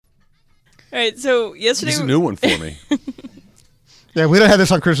All right, so yesterday... This is a new one for me. Yeah, we don't have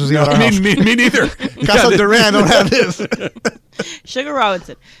this on Christmas Eve at our house. me neither. Casa Duran don't have this. Sugar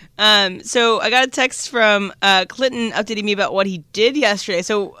Robinson. So I got a text from Clinton updating me about what he did yesterday.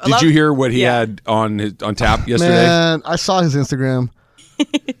 So Did you hear what he had on tap yesterday? Man, I saw his Instagram.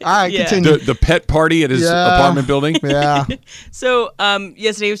 All right, continue. The pet party at his apartment building? Yeah. So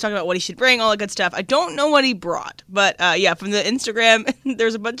yesterday he was talking about what he should bring, all that good stuff. I don't know what he brought, but from the Instagram,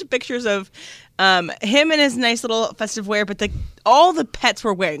 there's a bunch of pictures of him in his nice little festive wear, but all the pets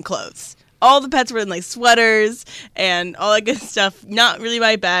were wearing clothes. All the pets were in like sweaters and all that good stuff. Not really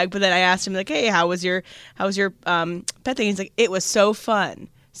my bag, but then I asked him like, "Hey, how was your pet thing?" He's like, "It was so fun."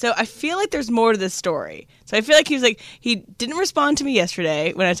 So I feel like there's more to this story. So I feel like he didn't respond to me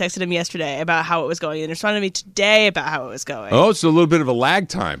yesterday when I texted him yesterday about how it was going, and responded to me today about how it was going. Oh, it's a little bit of a lag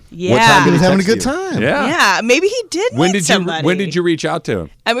time. Yeah. What time He did was having a good text you? time. Yeah. Maybe he did. Meet somebody. When did you reach out to him?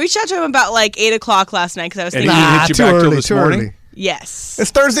 I reached out to him about like 8:00 last night because I was And thinking. he didn't hit you too back till early, this too morning? early. Yes.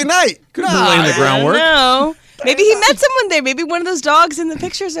 It's Thursday night. Could have been laying the groundwork. No. Maybe he met someone there. Maybe one of those dogs in the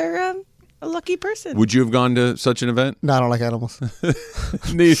pictures are a lucky person. Would you have gone to such an event? No, I don't like animals.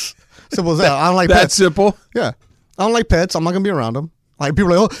 Neat. Simple as that. I don't like That pets. simple? Yeah. I don't like pets. I'm not going to be around them. Like,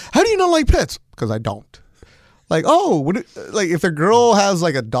 people are like, oh, how do you not like pets? Because I don't. Like, like if a girl has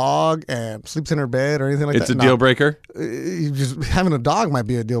like a dog and sleeps in her bed or anything like that. It's a deal breaker? Just having a dog might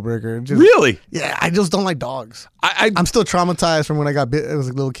be a deal breaker. Really? Yeah, I just don't like dogs. I'm I'm still traumatized from when I got bit as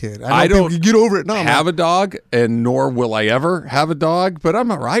a little kid. I know don't people get over it. No, have a dog, and nor will I ever have a dog, but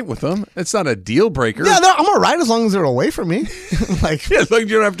I'm all right with them. It's not a deal breaker. Yeah, I'm all right as long as they're away from me. Like, Yeah, as long as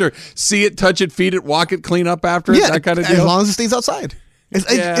you don't have to see it, touch it, feed it, walk it, clean up after it, that kind of deal. as long as it stays outside.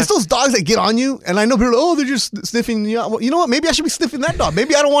 It's those dogs that get on you, and I know people are like, oh, they're just sniffing you out. Well, you know what? Maybe I should be sniffing that dog.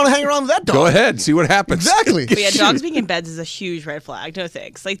 Maybe I don't want to hang around with that dog. Go ahead, see what happens. Exactly. But yeah, dogs being in beds is a huge red flag. No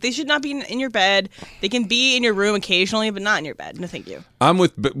thanks. Like, they should not be in your bed. They can be in your room occasionally, but not in your bed. No thank you.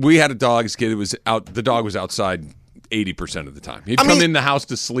 But we had a dog as a kid. It was out. The dog was outside 80% of the time. He'd come in the house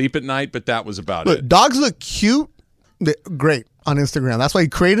to sleep at night, but that was about it. Dogs look cute. They're great on Instagram. That's why you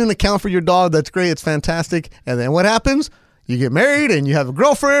create an account for your dog. That's great. It's fantastic. And then what happens? You get married and you have a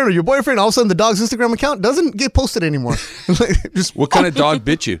girlfriend or your boyfriend. All of a sudden, the dog's Instagram account doesn't get posted anymore. Just What kind of dog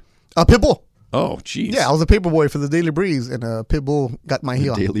bit you? a pit bull. Oh, jeez. Yeah, I was a paper boy for the Daily Breeze, and a pit bull got my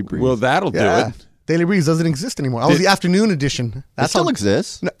heel. Daily Breeze. Well, that'll do it. Daily Breeze doesn't exist anymore. I was the afternoon edition. That still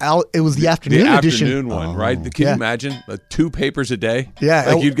exists. No, it was the The afternoon edition. afternoon one, right? Can you imagine 2 papers a day? Yeah.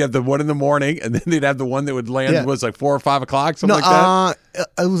 Like you'd get the one in the morning, and then they'd have the one that would land, was like 4 or 5 o'clock, something like that?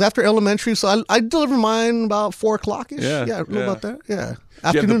 It was after elementary, so I delivered mine about 4 o'clock-ish. Yeah, I don't know about that. Yeah.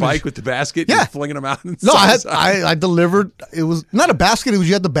 Did you have the bike Afternoon-ish. with the basket? Yeah. You're flinging them out. No, I delivered. It was not a basket. It was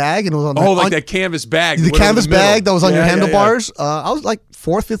you had the bag, and it was on Oh, like on, that canvas bag. the that went over canvas the middle. bag that was on your Yeah, yeah, yeah. handlebars. I was like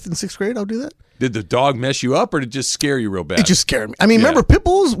 4th, 5th, and 6th grade. I'll do that. Did the dog mess you up, or did it just scare you real bad? It just scared me. I mean, Yeah. remember pit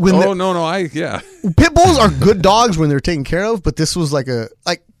bulls when pit bulls are good dogs when they're taken care of, but this was like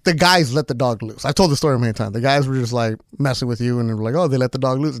the guys let the dog loose. I've told the story many times. The guys were just like messing with you, and they were like, "Oh, they let the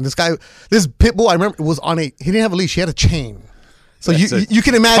dog loose." And this pit bull, I remember, was he didn't have a leash. He had a chain. So you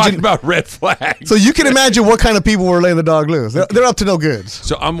can imagine Talking about red flags. So you can imagine what kind of people were letting the dog loose. They're up to no goods.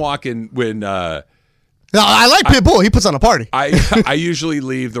 So I'm walking when. Now, I like Pitbull. He puts on a party. I usually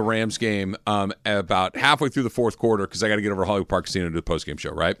leave the Rams game about halfway through the fourth quarter because I got to get over to Hollywood Park Casino to do the postgame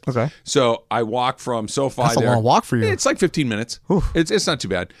show, right? Okay. So I walk from SoFi. That's a long walk for you. It's like 15 minutes. It's not too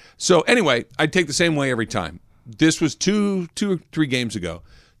bad. So anyway, I take the same way every time. This was two or three games ago.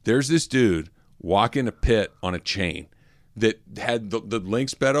 There's this dude walking a pit on a chain that had the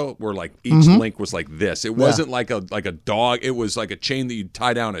links, Beto, were like each link was like this. It wasn't like a dog. It was like a chain that you'd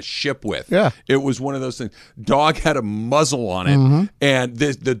tie down a ship with. Yeah. It was one of those things. Dog had a muzzle on it, and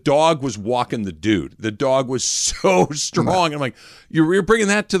the dog was walking the dude. The dog was so strong. I'm like, you're bringing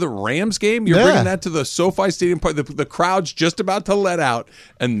that to the Rams game? You're bringing that to the SoFi Stadium part? The crowd's just about to let out,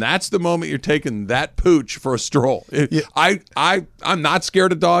 and that's the moment you're taking that pooch for a stroll. I'm not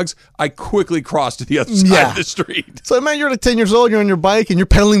scared of dogs. I quickly cross to the other side of the street. So man, you're like 10 years old, you're on your bike, and you're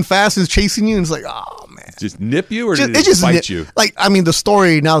pedaling fast, and it's chasing you, and it's like, oh man. Just nip you, or did it just bite you? Like, I mean, the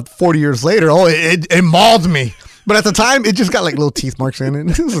story now 40 years later, it mauled me. But at the time, it just got like little teeth marks in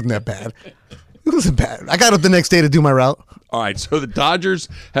it. It wasn't that bad. It wasn't bad. I got up the next day to do my route. All right, so the Dodgers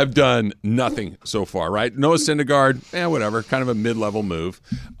have done nothing so far, right? Noah Syndergaard, whatever, kind of a mid-level move.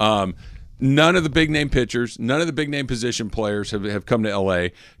 None of the big-name pitchers, none of the big-name position players have come to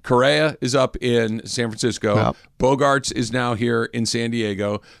L.A. Correa is up in San Francisco. Yep. Bogarts is now here in San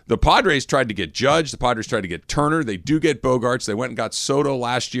Diego. The Padres tried to get Judge. The Padres tried to get Turner. They do get Bogarts. They went and got Soto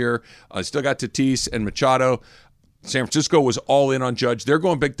last year. Still got Tatis and Machado. San Francisco was all in on Judge. They're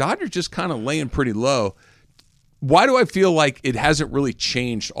going big. Dodgers just kind of laying pretty low. Why do I feel like it hasn't really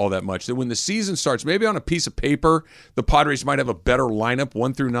changed all that much? That when the season starts, maybe on a piece of paper, the Padres might have a better lineup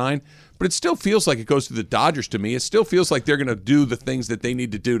 1 through 9, but it still feels like it goes to the Dodgers to me. It still feels like they're going to do the things that they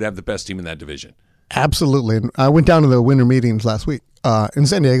need to do to have the best team in that division. Absolutely. And I went down to the winter meetings last week in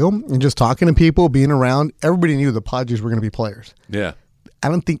San Diego and just talking to people, being around. Everybody knew the Padres were going to be players. Yeah. I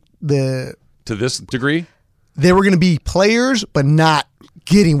don't think to this degree? They were going to be players, but not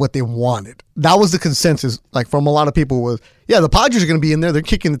getting what they wanted. That was the consensus, like from a lot of people was, yeah, the Padres are going to be in there. They're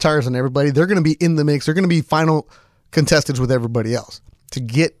kicking the tires on everybody. They're going to be in the mix. They're going to be final contestants with everybody else. To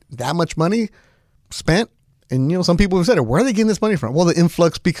get that much money spent, and some people have said it, where are they getting this money from? Well, the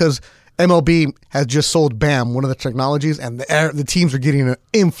influx, because MLB has just sold BAM, one of the technologies, and the teams are getting an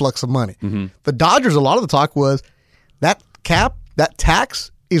influx of money. Mm-hmm. The Dodgers, a lot of the talk was that cap, that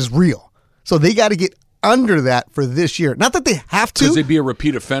tax is real. So they got to get under that for this year. Not that they have to. Because they'd be a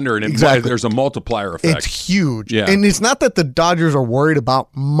repeat offender, and exactly. There's a multiplier effect. It's huge. Yeah. And it's not that the Dodgers are worried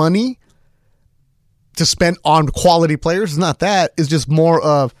about money to spend on quality players. It's not that. It's just more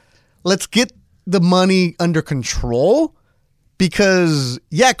of, let's get the money under control because,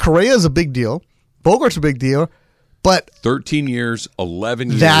 yeah, Correa is a big deal. Bogart's a big deal. But 13 years, 11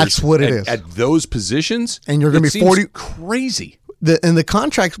 years. That's what it is. At those positions. And you're going to be 40. Crazy. And the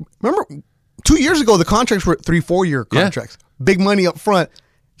contracts, remember, 2 years ago, the contracts were 3-4 year contracts. Yeah. Big money up front.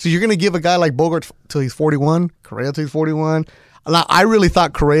 So you're going to give a guy like Bogart till he's 41, Correa till he's 41. Now, I really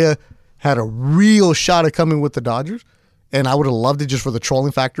thought Correa had a real shot at coming with the Dodgers. And I would have loved it just for the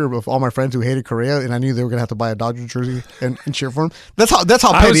trolling factor of all my friends who hated Correa, and I knew they were going to have to buy a Dodgers jersey and cheer for him. That's how petty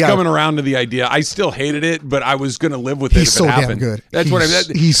I was coming around to the idea. I still hated it, but I was going to live with it if it happened. Damn good. That's what I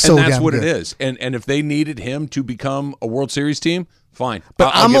mean. He's so damn good. And that's what it is. And if they needed him to become a World Series team, fine.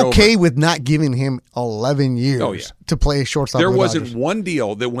 But I'm okay with not giving him 11 years to play shortstop. There wasn't one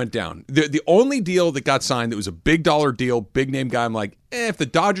deal that went down. The only deal that got signed that was a big dollar deal, big name guy, I'm like, if the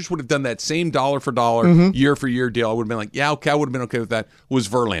Dodgers would have done that same dollar for dollar, year for year deal, I would have been like, yeah, okay, I would have been okay with that, was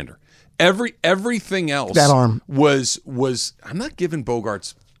Verlander. Everything else that arm was I'm not giving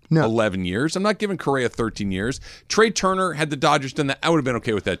Bogarts 11 years. I'm not giving Correa 13 years. Trey Turner, had the Dodgers done that, I would have been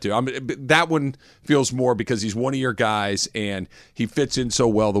okay with that too. That one feels more because he's one of your guys and he fits in so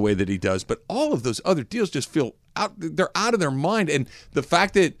well the way that he does. But all of those other deals just feel they're out of their mind. And the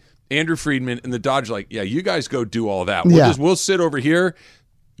fact that Andrew Friedman and the Dodgers are like, yeah, you guys go do all that. We'll sit over here.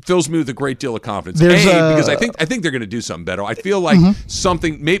 Fills me with a great deal of confidence. Because I think they're going to do something better. I feel like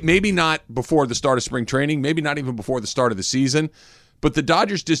something, maybe not before the start of spring training, maybe not even before the start of the season, but the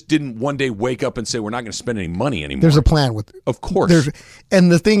Dodgers just didn't one day wake up and say, we're not going to spend any money anymore. There's a plan with it. Of course. And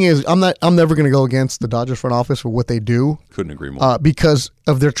the thing is, I'm never going to go against the Dodgers front office for what they do. Couldn't agree more. Because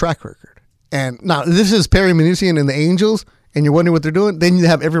of their track record. And now, this is Perry Minasian and the Angels, and you're wondering what they're doing, then you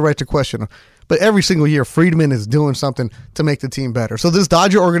have every right to question them. But every single year, Friedman is doing something to make the team better. So this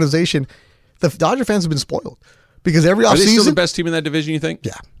Dodger organization, the Dodger fans have been spoiled. Because every offseason... Are they still the best team in that division, you think?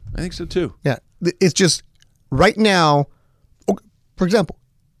 Yeah. I think so, too. Yeah. It's just, right now, for example,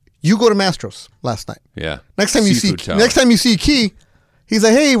 you go to Mastro's last night. Yeah. Next time you see Key, he's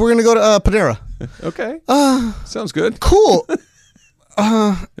like, hey, we're going to go to Panera. Okay. Sounds good. Cool.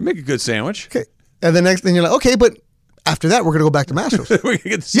 They make a good sandwich. Okay. And the next thing you're like, okay, but after that, we're going to go back to Mastro's. We're going to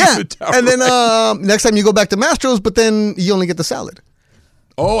get the seafood tower. And then next time you go back to Mastro's, but then you only get the salad.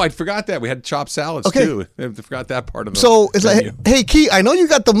 Oh, I forgot that. We had chopped salads, too. I forgot that part of the So it's menu. like, hey, Key, I know you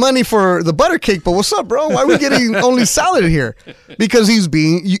got the money for the butter cake, but what's up, bro? Why are we getting only salad here? Because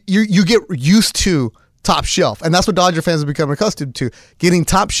you get used to top shelf. And that's what Dodger fans have become accustomed to. Getting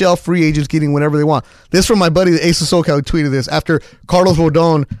top shelf free agents, getting whatever they want. This from my buddy, the Ace of SoCal, who tweeted this after Carlos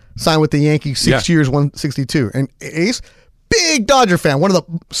Rodon signed with the Yankees 6 years, 162. And Ace, big Dodger fan, one of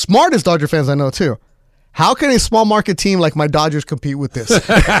the smartest Dodger fans I know too. How can a small market team like my Dodgers compete with this?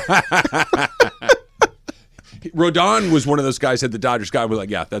 Rodon was one of those guys. Had the Dodgers guy was like,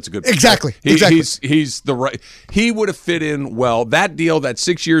 yeah, that's a good pick. Exactly. He's the right. He would have fit in well. That deal, that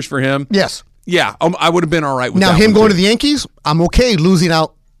 6 years for him. Yes. Yeah, I would have been all right with now that. Now him going to the Yankees, I'm okay losing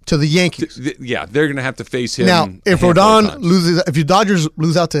out to the Yankees. Yeah, they're going to have to face him. Now, if Rodon loses, if your Dodgers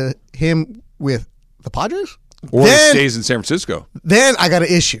lose out to him with the Padres, or he stays in San Francisco, then I got an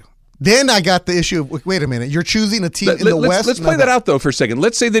issue. Then I got the issue of, wait a minute, you're choosing a team in the West? Let's play that out, though, for a second.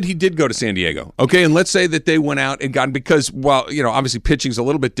 Let's say that he did go to San Diego, okay? And let's say that they went out and got, because, well, obviously pitching's a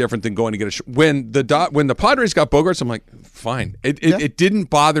little bit different than going to get when the Padres got Bogarts, I'm like, fine. It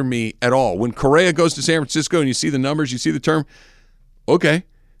didn't bother me at all. When Correa goes to San Francisco and you see the numbers, you see the term, okay.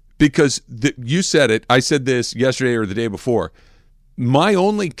 Because you said it, I said this yesterday or the day before, my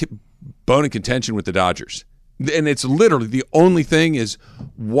only bone of contention with the Dodgers, And it's literally the only thing is,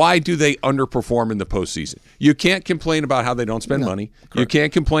 why do they underperform in the postseason? You can't complain about how they don't spend money. Correct. You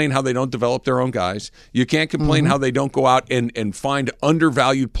can't complain how they don't develop their own guys. You can't complain how they don't go out and find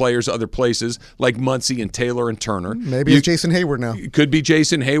undervalued players other places like Muncy and Taylor and Turner. Maybe it's Jason Hayward now. It could be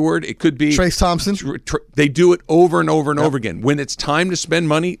Jason Hayward. It could be Trace Thompson. They do it over and over and over again. When it's time to spend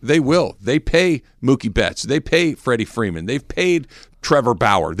money, they will. They pay Mookie Betts. They pay Freddie Freeman. They've paid Trevor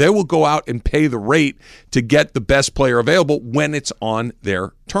Bauer. They will go out and pay the rate to get the best player available when it's on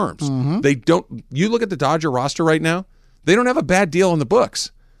their terms. They don't. You look at the Dodger roster right now, they don't have a bad deal on the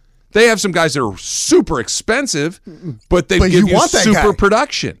books. They have some guys that are super expensive, but they give you super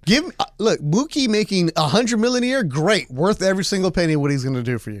production. Look, Mookie making $100 million a year, great, worth every single penny of what he's going to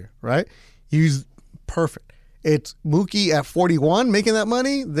do for you, right? He's perfect. It's Mookie at 41 making that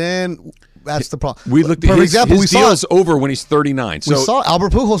money, then that's the problem. We looked at his deal's over when he's 39. We saw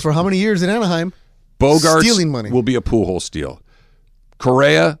Albert Pujols for how many years in Anaheim? Bogarts stealing money. Will be a Pujols deal.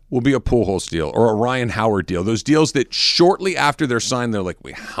 Correa will be a Pujols deal or a Ryan Howard deal. Those deals that shortly after they're signed, they're like,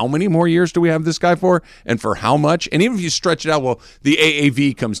 wait, how many more years do we have this guy for? And for how much? And even if you stretch it out, well, the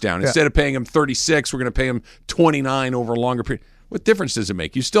AAV comes down. Instead of paying him 36, we're going to pay him 29 over a longer period. What difference does it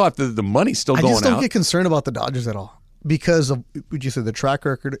make? You still have the money's still going out. I just don't get concerned about the Dodgers at all because of what you said, the track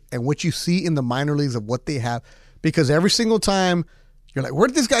record and what you see in the minor leagues of what they have. Because every single time you're like, where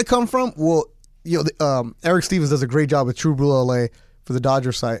did this guy come from? Well, Eric Stevens does a great job with True Blue LA for the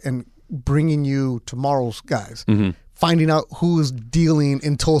Dodgers side and bringing you tomorrow's guys, finding out who's dealing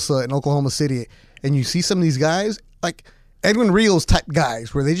in Tulsa and Oklahoma City. And you see some of these guys, like Edwin Rios type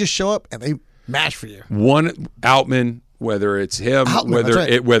guys, where they just show up and they match for you. One Outman, whether it's him,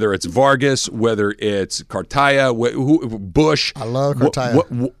 whether it's Vargas, whether it's Cartaya, Bush. I love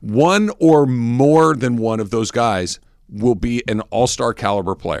Cartaya. One or more than one of those guys will be an all-star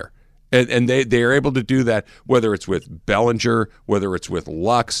caliber player. And they are able to do that, whether it's with Bellinger, whether it's with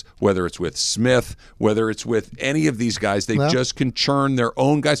Lux, whether it's with Smith, whether it's with any of these guys. They just can churn their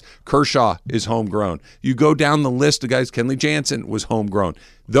own guys. Kershaw is homegrown. You go down the list of guys, Kenley Jansen was homegrown.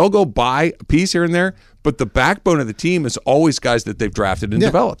 They'll go buy a piece here and there, but the backbone of the team is always guys that they've drafted and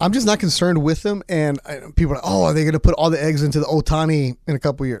developed. I'm just not concerned with them. And people are like, are they going to put all the eggs into the Ohtani in a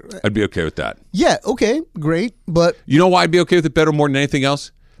couple years? I'd be okay with that. Yeah, okay, great. But you know why I'd be okay with it better more than anything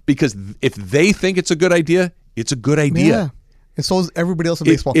else? Because if they think it's a good idea, it's a good idea. Yeah. And so is everybody else in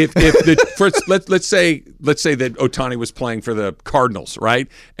baseball. Let's say that Ohtani was playing for the Cardinals, right?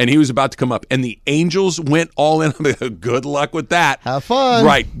 And he was about to come up, and the Angels went all in. Good luck with that. Have fun,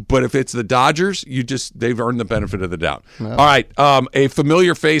 right? But if it's the Dodgers, they've earned the benefit of the doubt. No. All right, a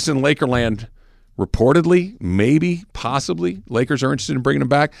familiar face in Lakerland. Reportedly, maybe, possibly, Lakers are interested in bringing him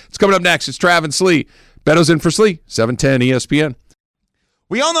back. It's coming up next. It's Travis Slee. Beto's in for Slee. 710 ESPN.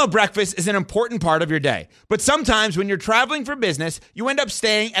 We all know breakfast is an important part of your day, but sometimes when you're traveling for business, you end up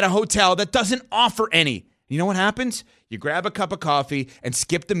staying at a hotel that doesn't offer any. You know what happens? You grab a cup of coffee and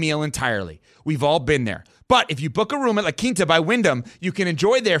skip the meal entirely. We've all been there. But if you book a room at La Quinta by Wyndham, you can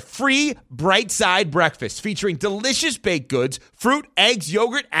enjoy their free Bright Side breakfast featuring delicious baked goods, fruit, eggs,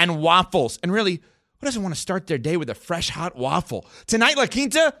 yogurt, and waffles. And really, who doesn't want to start their day with a fresh hot waffle? Tonight, La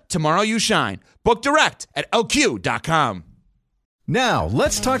Quinta, tomorrow you shine. Book direct at lq.com. Now,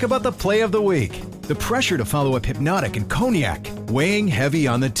 let's talk about the play of the week. The pressure to follow up Hypnotic and Cognac, weighing heavy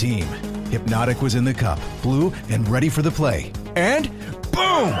on the team. Hypnotic was in the cup, blue, and ready for the play. And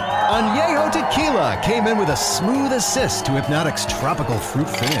boom! Añejo Tequila came in with a smooth assist to Hypnotic's tropical fruit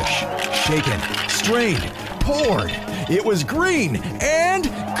finish. Shaken, strained, poured. It was green and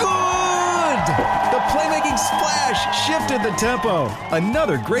good! The playmaking splash shifted the tempo.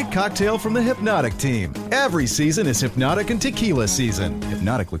 Another great cocktail from the Hypnotic team. Every season is Hypnotic and Tequila season.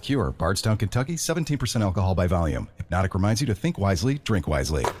 Hypnotic Liqueur, Bardstown, Kentucky, 17% alcohol by volume. Hypnotic reminds you to think wisely, drink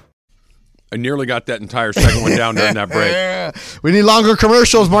wisely. I nearly got that entire second one down during that break. We need longer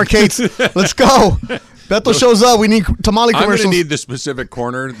commercials, Marquez. Let's go. Beto shows up. We need tamale commercials. I'm going to need the specific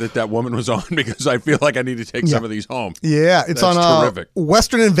corner that woman was on because I feel like I need to take some of these home. Yeah, it's on terrific.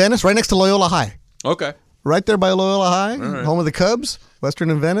 Western and Venice, right next to Loyola High. Okay. Right there by Loyola High, home of the Cubs.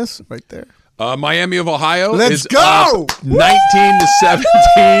 Western and Venice, right there. Miami of Ohio. Let's go!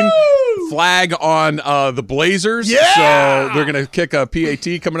 19-17. Flag on the Blazers. Yeah! So they're going to kick a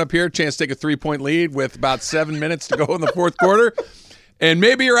PAT coming up here. Chance to take a 3-point lead with about 7 minutes to go in the fourth quarter. And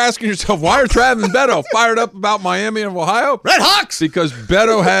maybe you're asking yourself, why are Travis and Beto fired up about Miami of Ohio? Red Hawks! Because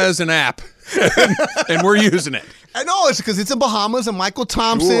Beto has an app, and we're using it. I know, it's because it's in Bahamas and Michael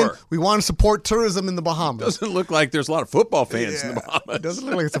Thompson. Sure. We want to support tourism in the Bahamas. Doesn't look like there's a lot of football fans in the Bahamas. It doesn't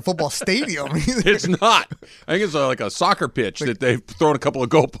look like it's a football stadium either. It's not. I think it's like a soccer pitch that they've thrown a couple of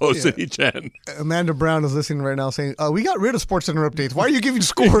goalposts at each end. Amanda Brown is listening right now saying, we got rid of Sports Center updates. Why are you giving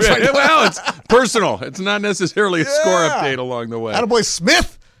scores right now? Well, it's personal. It's not necessarily a score update along the way. Attaboy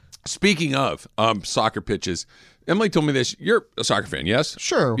Smith. Speaking of soccer pitches, Emily told me this. You're a soccer fan, yes?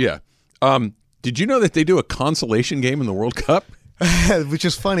 Sure. Yeah. Did you know that they do a consolation game in the World Cup? Which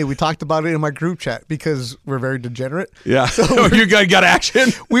is funny. We talked about it in my group chat because we're very degenerate. Yeah. So you got action?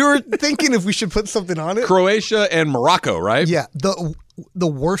 We were thinking if we should put something on it. Croatia and Morocco, right? Yeah. The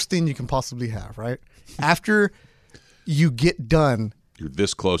worst thing you can possibly have, right? After you get done, you're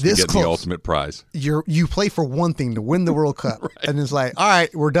this close to getting the ultimate prize. You play for one thing, to win the World Cup. Right. And it's like, all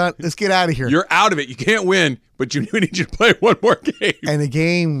right, we're done. Let's get out of here. You're out of it. You can't win, but you need you to play one more game. And a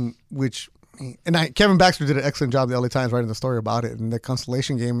game Kevin Baxter did an excellent job in the LA Times writing the story about it, and the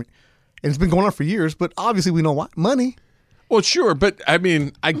consolation game. And it's been going on for years, but obviously we know why. Money. Well, sure, but I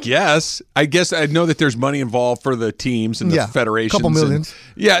mean, I guess I know that there's money involved for the teams and the federations. Couple millions.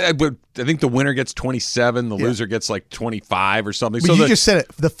 But I think the winner gets 27, the loser gets like 25 or something. But so you just said it,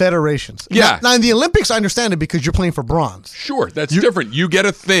 the federations. Yeah. Now in the Olympics, I understand it because you're playing for bronze. Sure, that's different. You get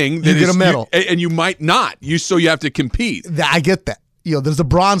a thing. You get a medal. And you might not. So you have to compete. I get that. There's a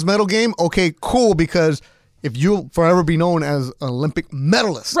bronze medal game. Okay, cool, because if you'll forever be known as an Olympic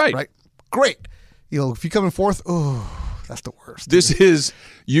medalist, right? Great. If you come in fourth, that's the worst.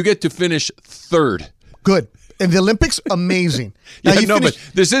 You get to finish third. Good. And the Olympics, amazing. Now but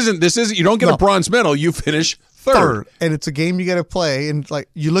this isn't. You don't get a bronze medal. You finish third. And it's a game you got to play. And like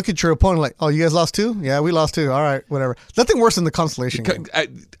you look at your opponent, like, oh, you guys lost 2? Yeah, we lost 2. All right, whatever. Nothing worse than the consolation game.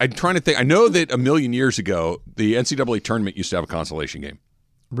 I'm trying to think. I know that a million years ago, the NCAA tournament used to have a consolation game.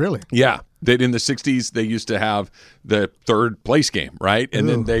 Really? Yeah. That in the 60s, they used to have the third place game, right? And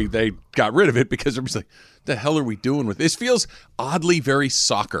then they got rid of it because everybody's like, the hell are we doing with this? It feels oddly very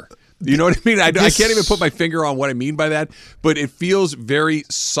soccer. You know what I mean? I can't even put my finger on what I mean by that, but it feels very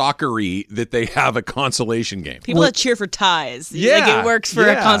soccer-y that they have a consolation game. People that cheer for ties. Yeah. Like it works for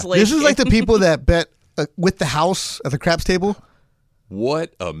a consolation This is like the people that bet with the house at the craps table.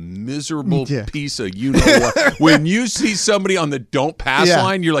 What a miserable piece of what. When you see somebody on the don't pass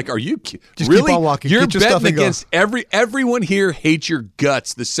line, you're like, are you just really? Keep on walking. You're betting against everyone here hates your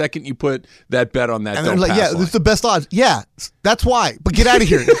guts the second you put that bet on that and don't pass line. This is the best odds. Yeah, that's why. But get out of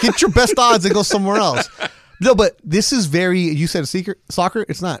here. Get your best odds and go somewhere else. No, but this is you said soccer?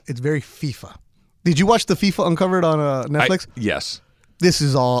 It's not. It's very FIFA. Did you watch the FIFA Uncovered on Netflix? Yes. This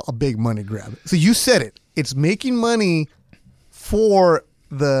is all a big money grab. So you said it. It's making money for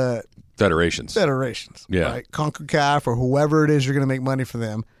the federations, right? CONCACAF or whoever it is, you're going to make money for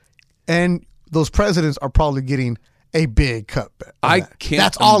them, and those presidents are probably getting a big cut.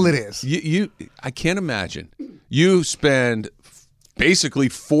 That's all it is. I can't imagine. You spend basically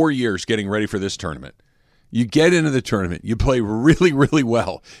 4 years getting ready for this tournament. You get into the tournament. You play really, really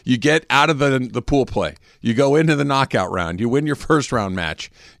well. You get out of the pool play. You go into the knockout round. You win your first round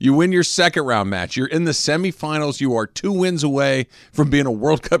match. You win your second round match. You're in the semifinals. You are 2 wins away from being a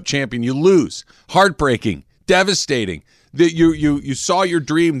World Cup champion. You lose. Heartbreaking. Devastating. That you saw your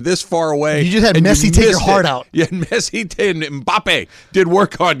dream this far away. You just had Messi take your heart out. Yeah, Messi and Mbappe did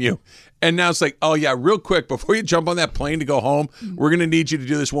work on you. And now it's like, oh, yeah, real quick, before you jump on that plane to go home, we're going to need you to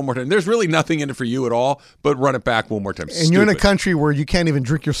do this one more time. There's really nothing in it for you at all, but run it back one more time. And you're in a country where you can't even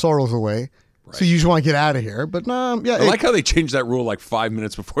drink your sorrows away. Right. So you just want to get out of here. But I like how they changed that rule like 5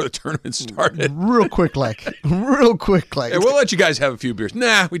 minutes before the tournament started. Real quick. Hey, we'll let you guys have a few beers.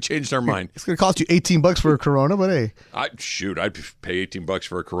 Nah, we changed our mind. It's going to cost you $18 for a Corona, but hey. I'd pay $18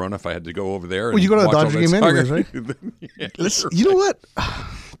 for a Corona if I had to go over there. Well, you go to the Dodger game anyways, right? You know what?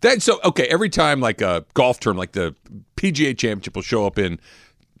 Every time like a golf tournament, like the PGA Championship will show up in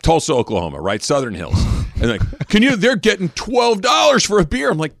Tulsa, Oklahoma, right? Southern Hills. And like, they're getting $12 for a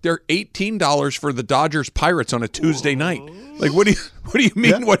beer. I'm like, they're $18 for the Dodgers Pirates on a Tuesday night. Like, what do you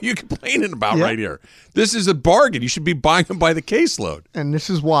mean? Yeah. What are you complaining about right here? This is a bargain. You should be buying them by the caseload. And this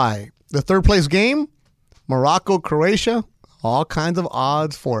is why. The third place game, Morocco, Croatia, all kinds of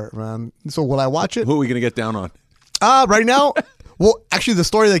odds for it, man. So will I watch it? Who are we going to get down on? Right now, well, actually, the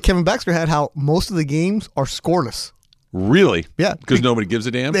story that Kevin Baxter had, how most of the games are scoreless. Really? Yeah. Because nobody gives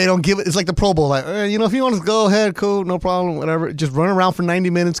a damn? They don't give it. It's like the Pro Bowl. Like, if you want to go ahead, cool, no problem, whatever. Just run around for 90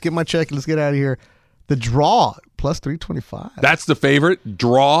 minutes, get my check, and let's get out of here. The draw, plus 325. That's the favorite?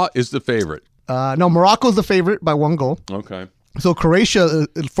 Draw is the favorite? No, Morocco's the favorite by 1 goal. Okay. So Croatia,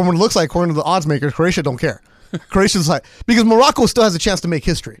 from what it looks like, according to the odds makers, Croatia don't care. Croatia's like, because Morocco still has a chance to make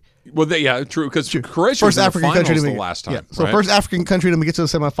history. Well, true, because Croatia First was in African the country finals to the make last time. So right? first African country to get to the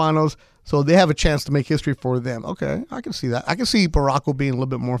semifinals. So they have a chance to make history for them. Okay, I can see that. I can see Morocco being a little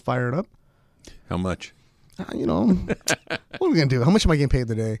bit more fired up. How much? What are we gonna do? How much am I getting paid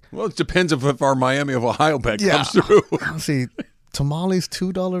today? Well, it depends if our Miami of Ohio bet comes through. Let's see. Tamales,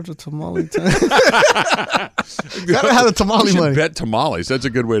 $2 a tamale. Gotta have the tamale money. Bet tamales. That's a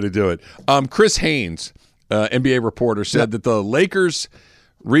good way to do it. Chris Haynes, NBA reporter, said that the Lakers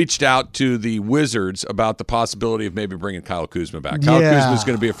reached out to the Wizards about the possibility of maybe bringing Kyle Kuzma back. Kyle Kuzma is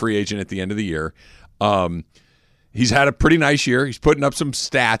going to be a free agent at the end of the year. He's had a pretty nice year. He's putting up some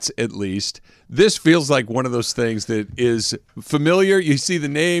stats at least. This feels like one of those things that is familiar. You see the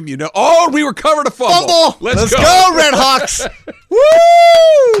name, oh, we recovered a fumble. Let's go, Red Hawks.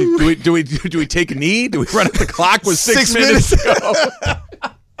 Woo! Do we take a knee? Do we run up the clock with 6 minutes to go?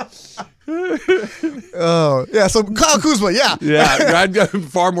 Oh, yeah, so Kyle Kuzma, I'm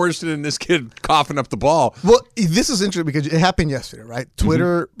far more interested in this kid coughing up the ball. Well, this is interesting because it happened yesterday, right?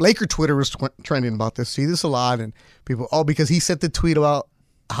 Twitter, Laker Twitter was trending about this. See this a lot, and people, because he sent the tweet about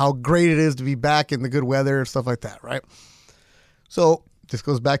how great it is to be back in the good weather and stuff like that, right? So this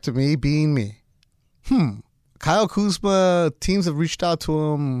goes back to me being me. Kyle Kuzma, teams have reached out to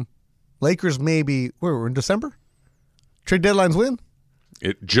him. Lakers maybe, we're in December? Trade deadlines when?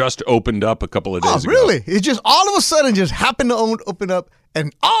 It just opened up a couple of days ago. Oh, really? It just all of a sudden just happened to open up,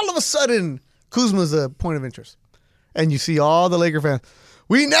 and all of a sudden Kuzma's a point of interest. And you see all the Laker fans,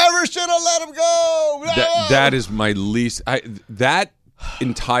 we never should have let him go. That is my least. That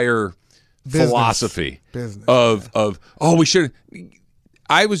entire philosophy of we should.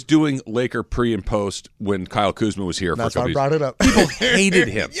 I was doing Laker pre and post when Kyle Kuzma was here. That's for a couple why I brought it up. People hated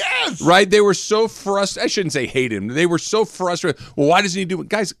him. Yes, right. They were so frustrated. I shouldn't say hate him. They were so frustrated. Well, why doesn't he do it,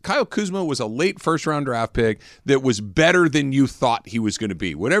 guys? Kyle Kuzma was a late first-round draft pick that was better than you thought he was going to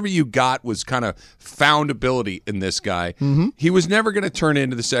be. Whatever you got was kind of found ability in this guy. He was never going to turn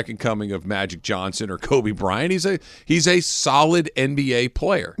into the second coming of Magic Johnson or Kobe Bryant. He's a solid NBA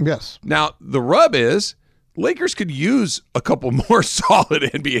player. Yes. Now the rub is, Lakers could use a couple more solid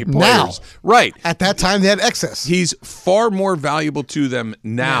NBA players. Now. Right. At that time, they had excess. He's far more valuable to them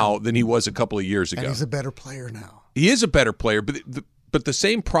now than he was a couple of years ago. And he's a better player now. He is a better player, but the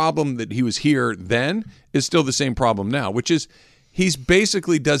same problem that he was here then is still the same problem now, which is he's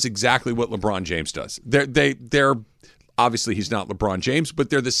basically does exactly what LeBron James does. They're obviously he's not LeBron James, but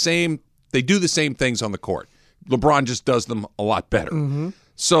they're the same. They do the same things on the court. LeBron just does them a lot better.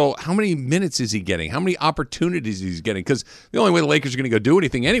 So how many minutes is he getting? How many opportunities is he getting? Because the only way the Lakers are going to go do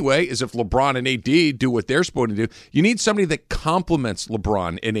anything anyway is if LeBron and AD do what they're supposed to do. You need somebody that complements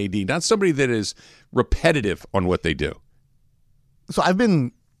LeBron and AD, not somebody that is repetitive on what they do. So I've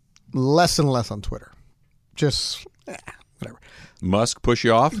been less and less on Twitter. Just whatever. Musk push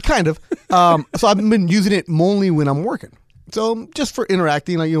you off? Kind of. So I've been using it only when I'm working. So just for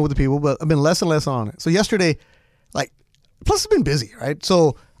interacting, with the people, but I've been less and less on it. So yesterday, plus it's been busy, right?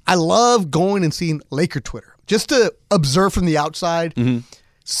 So I love going and seeing Laker Twitter just to observe from the outside,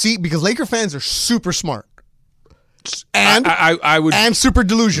 see, because Laker fans are super smart. And and super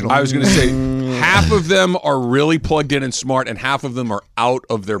delusional. I was going to say half of them are really plugged in and smart, and half of them are out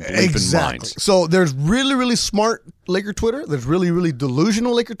of their bleeping minds. So there's really, really smart Laker Twitter. There's really, really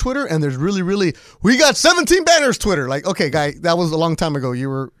delusional Laker Twitter, and there's really, really we got 17 banners Twitter. Like, okay, guy, that was a long time ago. You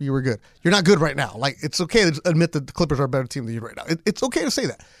were good. You're not good right now. Like, it's okay to admit that the Clippers are a better team than you right now. It's okay to say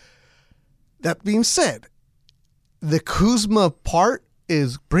that. That being said, the Kuzma part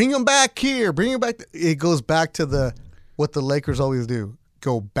is bring him back here, bring him back. It goes back to what the Lakers always do.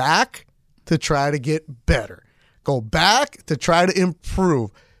 Go back to try to get better. Go back to try to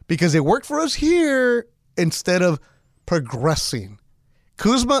improve because it worked for us here instead of progressing.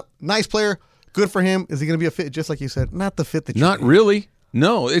 Kuzma, nice player, good for him. Is he going to be a fit? Just like you said, not the fit that you Not need. really.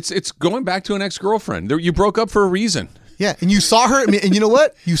 No, it's going back to an ex-girlfriend. You broke up for a reason. Yeah, and you saw her, and you know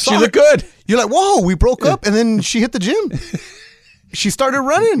what? You saw she her. looked good. You're like, whoa, we broke up, and then she hit the gym. She started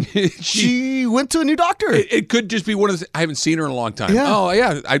running. She went to a new doctor. It could just be one of the. I haven't seen her in a long time. Yeah. Oh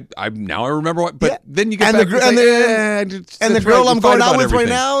yeah, I now I remember what. But then you get and back and the girl I'm going out with right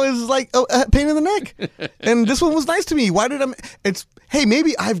now is like a pain in the neck. And this one was nice to me. Why did I? It's hey,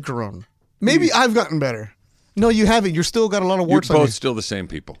 maybe I've grown. Maybe I've gotten better. No, you haven't. You're still got a lot of warts on you. You're both still the same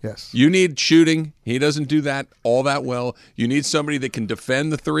people. Yes. You need shooting. He doesn't do that all that well. You need somebody that can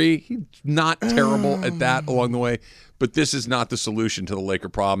defend the three. He's not terrible at that along the way. But this is not the solution to the Laker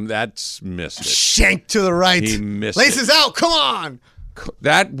problem. That's missed it. Shank to the right. He missed Laces it. out. Come on.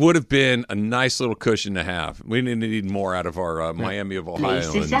 That would have been a nice little cushion to have. We need more out of our Miami of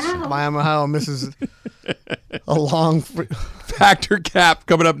Ohio. Miami, Ohio misses A long Factor Cap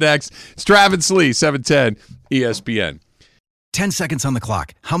coming up next. It's Travis Lee, 710 ESPN. 10 seconds on the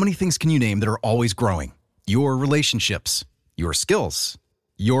clock. How many things can you name that are always growing? Your relationships, your skills,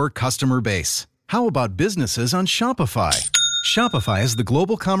 your customer base. How about businesses on Shopify? Shopify is the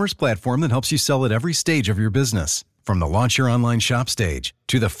global commerce platform that helps you sell at every stage of your business. From the launch your online shop stage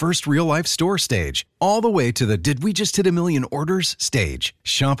to the first real-life store stage, all the way to the did we just hit a million orders stage,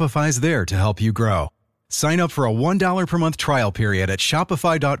 Shopify's there to help you grow. Sign up for a $1 per month trial period at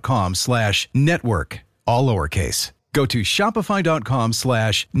shopify.com/network, all lowercase. Go to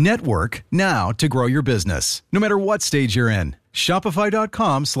shopify.com/network now to grow your business, no matter what stage you're in.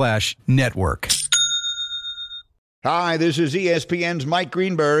 Shopify.com/network. Hi, this is ESPN's Mike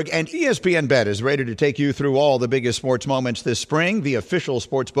Greenberg, and ESPN Bet is ready to take you through all the biggest sports moments this spring. The official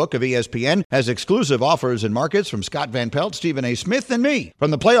sports book of ESPN has exclusive offers and markets from Scott Van Pelt, Stephen A. Smith, and me.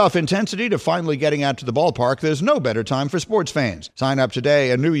 From the playoff intensity to finally getting out to the ballpark, there's no better time for sports fans. Sign up today,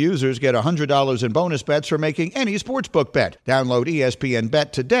 and new users get $100 in bonus bets for making any sportsbook bet. Download ESPN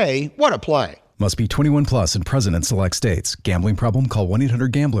Bet today. What a play. Must be 21 plus and present in select states. Gambling problem? Call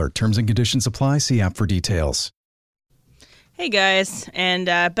 1-800-GAMBLER. Terms and conditions apply. See app for details. Hey guys, and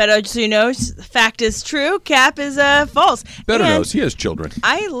Beto, just so you know, the fact is true. Cap is false. Beto knows he has children.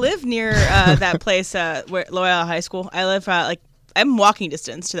 I live near that place, where Loyola High School. I live I'm walking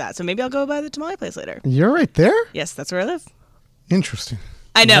distance to that, so maybe I'll go by the tamale place later. You're right there? Yes, that's where I live. Interesting.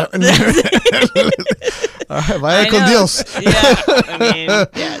 I know. All right, vaya con Dios. Yeah, I mean,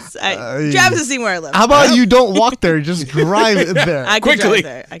 yes. Travis has seen where I live. How about you don't walk there, you just drive there? I could quickly. drive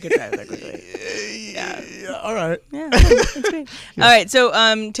there. I could drive there quickly. Yeah. All right. Yeah, that's great. All right, so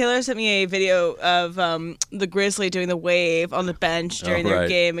Taylor sent me a video of the Grizzlies doing the wave on the bench during their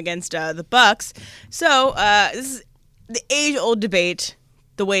game against the Bucks. So this is the age-old debate.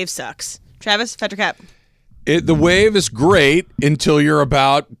 The wave sucks. Travis, Factor Cap. The wave is great until you're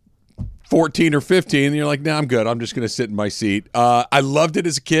about 14 or 15, and you're like, nah, I'm good. I'm just going to sit in my seat. I loved it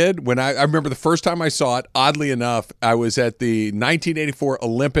as a kid. When I remember the first time I saw it, oddly enough, I was at the 1984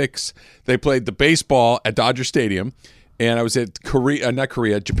 Olympics. They played the baseball at Dodger Stadium, and I was at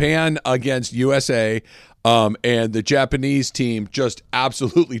Japan against USA, and the Japanese team just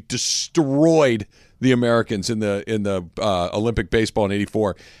absolutely destroyed the Americans in the Olympic baseball in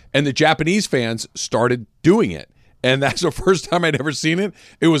 '84, and the Japanese fans started doing it. And that's the first time I'd ever seen it.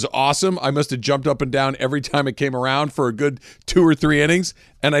 It was awesome. I must have jumped up and down every time it came around for a good 2 or 3 innings,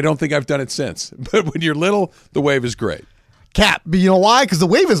 and I don't think I've done it since. But when you're little, the wave is great. Cap, but you know why? Because the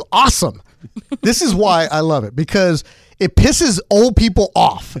wave is awesome. This is why I love it, because it pisses old people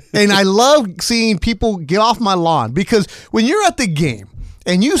off. And I love seeing people get off my lawn, because when you're at the game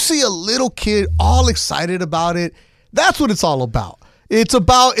and you see a little kid all excited about it, that's what it's all about. It's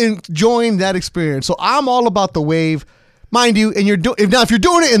about enjoying that experience. So I'm all about the wave, mind you. And if you're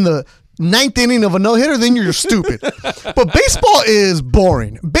doing it in the 9th inning of a no-hitter, then you're stupid. But baseball is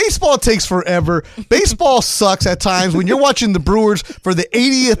boring. Baseball takes forever. Baseball sucks at times. When you're watching the Brewers for the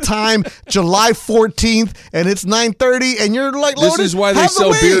 80th time, July 14th, and it's 9:30, and you're like, this is why they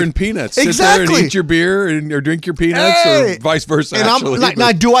sell beer and peanuts. Exactly. Sit there and eat your beer or drink your peanuts, or vice versa. And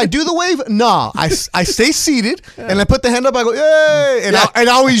now, do I do the wave? No. I stay seated, and I put the hand up. I go, yay! And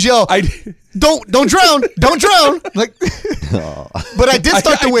I always yell, Don't drown! Don't drown! Like, but I did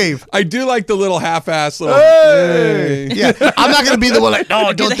start the wave. I do like the little half-ass little. Hey. Yeah, I'm not gonna be the one like,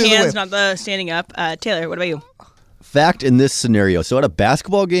 no, don't do the hands, wave. not the standing up. Taylor, what about you? Fact in this scenario. So at a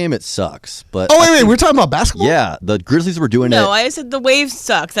basketball game, it sucks. But wait, we're talking about basketball? Yeah, the Grizzlies were doing it. No, I said the wave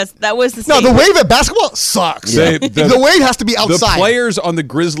sucks. That was the No, statement. the wave at basketball sucks. Yeah. The wave has to be outside. The players on the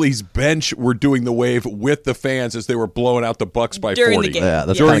Grizzlies bench were doing the wave with the fans as they were blowing out the Bucks by During 40. the game. Yeah,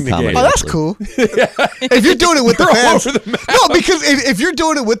 that's During kind the of common. game. Oh, that's cool. If you're doing it with the fans, over the map. no, because if you're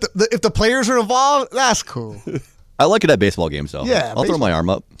doing it with if the players are involved, that's cool. I like it at baseball games, though. Yeah, I'll throw my arm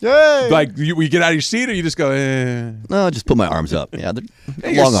up. Yay! Like, you get out of your seat, or you just go, eh. No, just put my arms up. Yeah, they're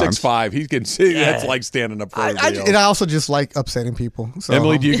You're long arms. 6'5". He can see. That's like standing up for everybody else. And I also just like upsetting people. So.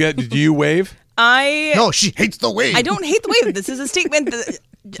 Emily, do you wave? No, she hates the wave. I don't hate the wave. This is a statement that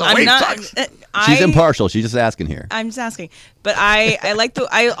I'm wave not. sucks. She's impartial. She's just asking here. I'm just asking, but I like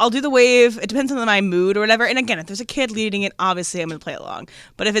I'll do the wave. It depends on my mood or whatever. And again, if there's a kid leading it, obviously I'm gonna play along.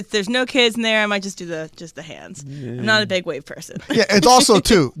 But if there's no kids in there, I might just do the hands. I'm not a big wave person. Yeah, it's also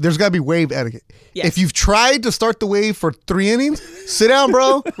too. There's got to be wave etiquette. Yes. If you've tried to start the wave for 3 innings, sit down,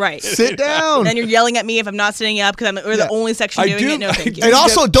 bro. Right. Sit down. And then you're yelling at me if I'm not sitting up because we're the only section doing it. No, thank you. And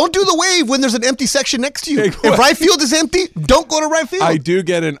also, don't do the wave when there's an empty section next to you. If right field is empty, don't go to right field. I do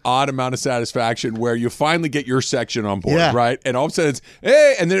get an odd amount of satisfaction where you finally get your section on board, Yeah. right? And all of a sudden it's,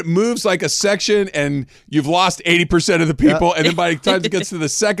 hey, and then it moves like a section and you've lost 80% of the people. And then by the time it gets to the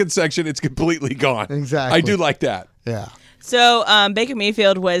second section, it's completely gone. Exactly. I do like that. Yeah. So Baker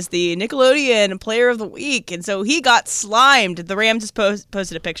Mayfield was the Nickelodeon Player of the Week, and so he got slimed. The Rams just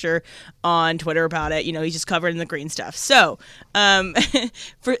posted a picture on Twitter about it. You know, he's just covered in the green stuff. So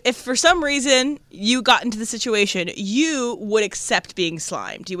if for some reason you got into the situation, you would accept being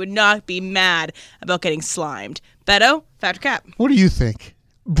slimed. You would not be mad about getting slimed. Beto, Factor Cap. What do you think?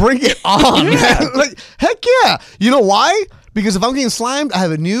 Bring it on, man. Like, heck yeah. You know why? Because if I'm getting slimed, I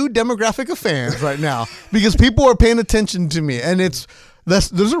have a new demographic of fans right now. Because people are paying attention to me. And there's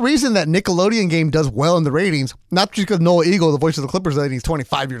a reason that Nickelodeon game does well in the ratings. Not just because Noah Eagle, the voice of the Clippers, I think he's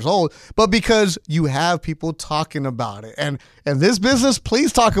 25 years old, but because you have people talking about it. And this business,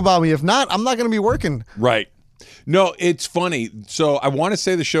 please talk about me. If not, I'm not going to be working. Right. No, it's funny. So I want to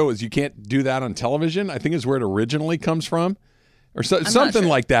say the show is you can't do that on television. I think is where it originally comes from. Or something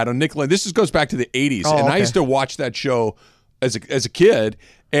like that on Nickelodeon. This goes back to the 80s. Oh, and okay. I used to watch that show as a kid,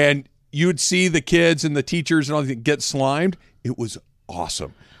 and you'd see the kids and the teachers and all that get slimed. It was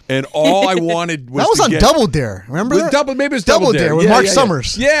awesome. And all I wanted was that was to on get, Double Dare. Remember that? Maybe it was Double Dare with yeah, Mark yeah,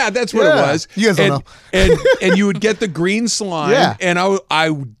 Summers. Yeah, that's what it was. You guys don't know. And you would get the green slime. Yeah. And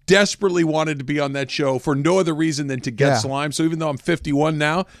I desperately wanted to be on that show for no other reason than to get slime. So even though I'm 51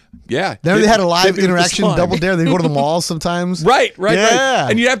 now, yeah. Then they had a live hit me with the interaction slime. Double Dare. They go to the mall sometimes. Right. Yeah.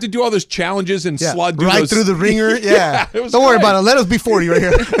 And you have to do all those challenges and slide through right those. through the ringer. Yeah. It was Don't worry great. about it. Let us be 40 right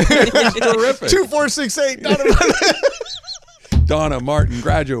here. Terrific. 2468. Donna Martin,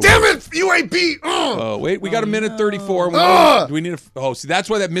 graduate. Damn it! You ain't beat. Oh, wait. We got a minute 34. We need see, that's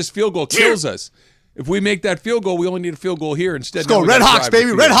why that missed field goal kills us. If we make that field goal, we only need a field goal here. Instead, Let's go. Red Hawks,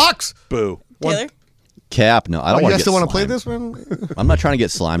 baby. Red Hawks. Boo. Taylor? Cap, no, I don't You want to guys get still want to play slimed. this, man? I'm not trying to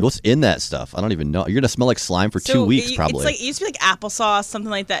get slimed. What's in that stuff? I don't even know. You're going to smell like slime for 2 weeks, probably. It's like, it used to be like applesauce, something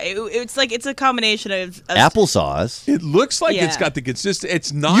like that. It's a combination of applesauce. It looks like it's Yeah. got the consistent.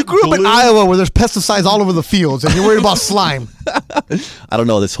 It's not. You grew up in blue. Iowa where there's pesticides all over the fields, and you're worried about slime. I don't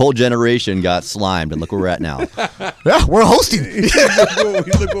know. This whole generation got slimed, and look where we're at now. Yeah, we're hosting.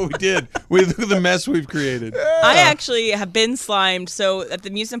 Look what we did. Look at the mess we've created. I actually have been slimed. So at the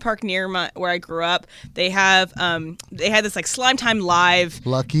amusement park near where I grew up, they had this like Slime Time Live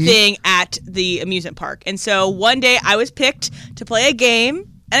Lucky. thing at the amusement park. And so one day I was picked to play a game,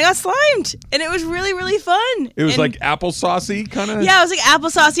 and I got slimed, and it was really, really fun. It was And- like applesaucey kind of. yeah, it was like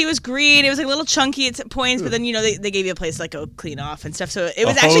applesauce. It was green. It was like a little chunky at points, but then they gave you a place to like go clean off and stuff. So it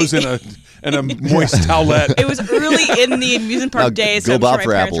was a hose actually and a moist towelette. it was early in the amusement park Now, days, go so I'm Bob sure for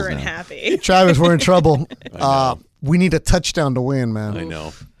my parents apples weren't now. happy. Travis, we're in trouble. We need a touchdown to win, man. I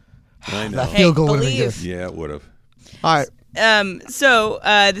know. That Hey, field goal would have been believe. good. Yeah, it would have. All right. So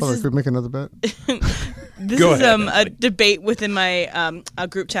this Hold on, is could we make another bet? this Go is ahead. a debate within my a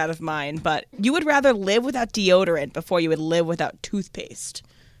group chat of mine. But you would rather live without deodorant before you would live without toothpaste.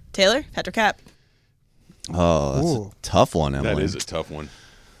 Taylor, Patrick Cap. Oh, that's Ooh. a tough one, Emily. That is a tough one.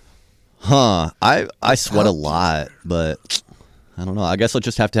 Huh. I sweat a lot, but I don't know. I guess I'll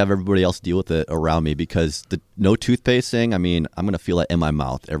just have to have everybody else deal with it around me because the no toothpaste thing, I mean, I'm going to feel it in my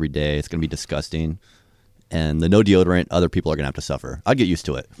mouth every day. It's going to be disgusting. And the no deodorant, other people are going to have to suffer. I'll get used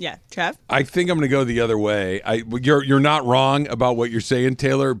to it. Yeah, Trav. I think I'm going to go the other way. You're not wrong about what you're saying,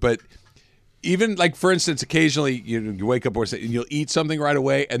 Taylor, but even like, for instance, occasionally you wake up and you'll eat something right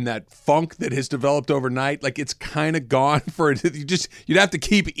away, and that funk that has developed overnight, like it's kind of gone for it. You'd have to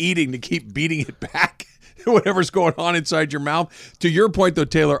keep eating to keep beating it back. Whatever's going on inside your mouth. To your point, though,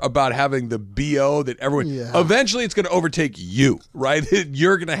 Taylor, about having the BO that everyone eventually it's going to overtake you, right?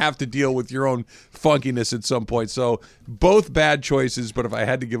 You're going to have to deal with your own funkiness at some point. So both bad choices, but if I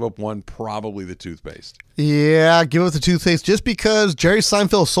had to give up one, probably the toothpaste. Yeah, give it the toothpaste just because Jerry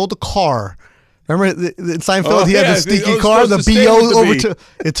Seinfeld sold a car. Remember in Seinfeld, he had the stinky car, the BO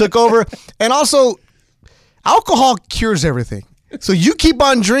it took over. And also, alcohol cures everything. So you keep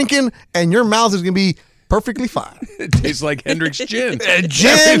on drinking and your mouth is going to be perfectly fine. It tastes like Hendrick's gin.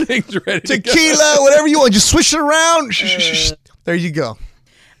 Gin, Everything's ready to go. tequila, whatever you want. Just swish it around. There you go.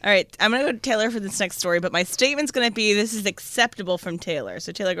 All right, I'm going to go to Taylor for this next story, but my statement's going to be this is acceptable from Taylor.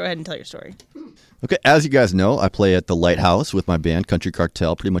 So, Taylor, go ahead and tell your story. Okay, as you guys know, I play at the Lighthouse with my band, Country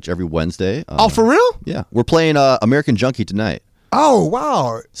Cartel, pretty much every Wednesday. Oh, for real? Yeah. We're playing American Junkie tonight. Oh,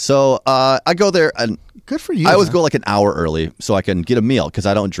 wow. So I go there, and Good for you. I always man. go like an hour early so I can get a meal because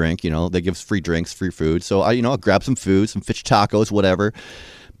I don't drink. They give us free drinks, free food. So I'll grab some food, some fish tacos, whatever.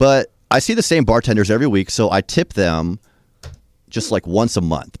 But I see the same bartenders every week, so I tip them just like once a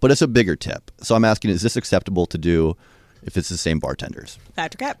month. But it's a bigger tip. So I'm asking, is this acceptable to do if it's the same bartenders.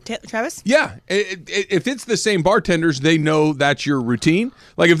 Factor cap. Travis? Yeah, if it's the same bartenders, they know that's your routine.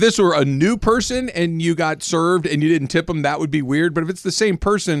 Like if this were a new person and you got served and you didn't tip them, that would be weird. But if it's the same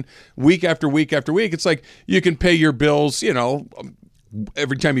person week after week after week, it's like you can pay your bills,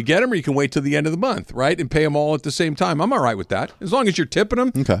 every time you get them, or you can wait till the end of the month, right, and pay them all at the same time. I'm all right with that. As long as you're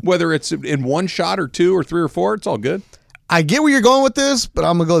tipping them, whether it's in one shot or two or three or four, it's all good. I get where you're going with this, but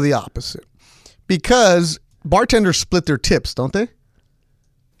I'm going to go the opposite. Because bartenders split their tips, don't they?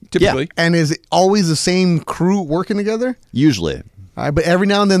 Typically. Yeah. And is it always the same crew working together? Usually. All right, but every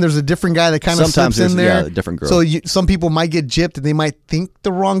now and then there's a different guy that kind of slips in there. Yeah, a different girl. So some people might get gypped and they might think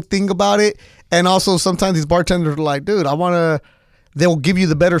the wrong thing about it. And also sometimes these bartenders are like, dude, they'll give you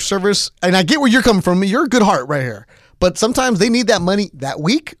the better service. And I get where you're coming from. You're a good heart right here. But sometimes they need that money that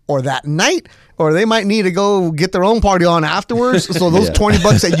week or that night, or they might need to go get their own party on afterwards. So those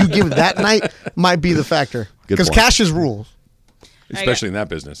 $20 that you give that night might be the factor. Because cash is rules. Especially in that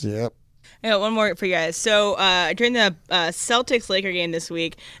business. Yep. I got one more for you guys. So during the Celtics-Laker game this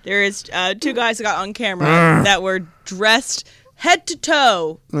week, there is two guys that got on camera that were dressed head to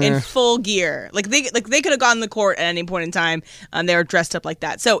toe in full gear. Like they could have gone on the court at any point in time. They were dressed up like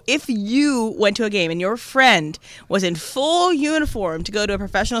that. So if you went to a game and your friend was in full uniform to go to a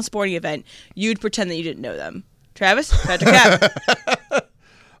professional sporting event, you'd pretend that you didn't know them. Travis, Patrick Cap.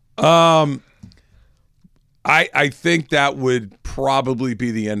 I think that would probably be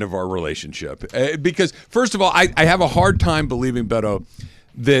the end of our relationship. Because, first of all, I have a hard time believing, Beto,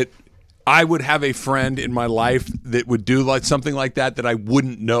 that I would have a friend in my life that would do like something like that I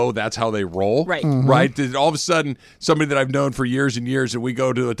wouldn't know that's how they roll. Right. Right? That all of a sudden, somebody that I've known for years and years, and we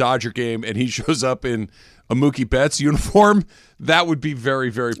go to a Dodger game, and he shows up in a Mookie Betts uniform, that would be very,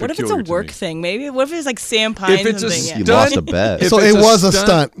 very peculiar. What if it's a work thing, maybe? What if it's like Sam Pine? If it's a stunt, you lost a bet. So it was a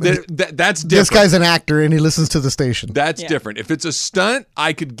stunt. That's different. This guy's an actor and he listens to the station. That's different. If it's a stunt,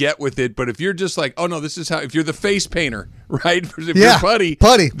 I could get with it. But if you're just like, oh no, this is how. If you're the face painter, right? If you're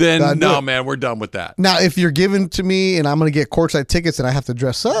putty, then no, man, we're done with that. Now, if you're given to me and I'm going to get courtside tickets and I have to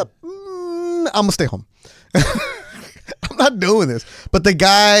dress up, I'm going to stay home. I'm not doing this. But the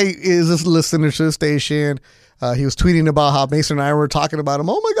guy is a listener to the station. He was tweeting about how Mason and I were talking about him.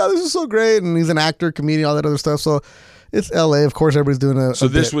 Oh my God, this is so great. And he's an actor, comedian, all that other stuff. So it's LA. Of course, everybody's doing a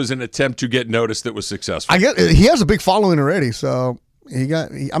this bit. was an attempt to get noticed that was successful. I get he has a big following already. So he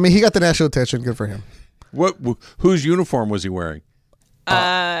got the national attention. Good for him. Whose uniform was he wearing?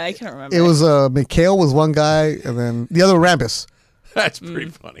 I can't remember. It was Mikhail was one guy, and then the other Rambus. That's pretty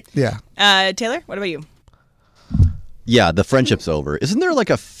funny. Yeah. Taylor, what about you? Yeah, the friendship's over. Isn't there like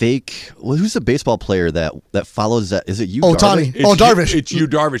a fake? Well, who's the baseball player that follows that? Is it you? Ohtani. Darvish. It's you,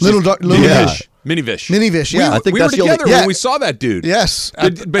 Darvish. Little Vish. Mini Vish. Mini Vish. Yeah, I think we were that's the only- together when we saw that dude. Yes.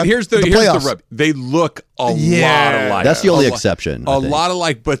 But here's the rub. They look a lot alike. That's the only exception. A lot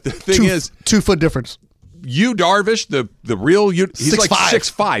alike. But the thing is, 2 foot difference. you Darvish, the real you, he's 6'5". like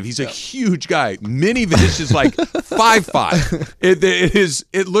 6'5". He's a huge guy. Mini Vish is like 5'5".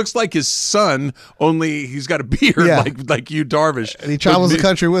 It looks like his son, only he's got a beard like you Darvish. And he travels the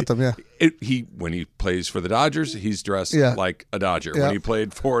country with them. Yeah. When he plays for the Dodgers, he's dressed like a Dodger. Yeah. When he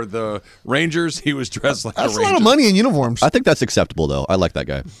played for the Rangers, he was dressed like a Ranger. That's a lot of money in uniforms. I think that's acceptable, though. I like that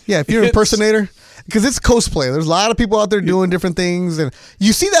guy. Yeah, if you're an impersonator, because it's cosplay. There's a lot of people out there doing different things, and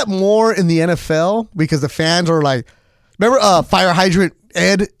you see that more in the NFL because the fans are like, remember Fire Hydrant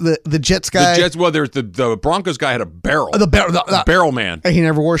Ed, the Jets guy? The Jets. Well, there's the Broncos guy had a barrel. The barrel man. And he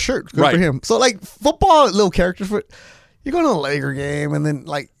never wore a shirt. Good Right. for him. So like football, little characters for. You go to a Laker game and then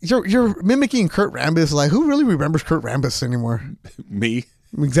like you're mimicking Kurt Rambis. Like who really remembers Kurt Rambis anymore? Me.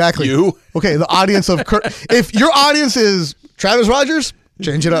 Exactly. You. Okay, the audience of Kurt. If your audience is Travis Rogers,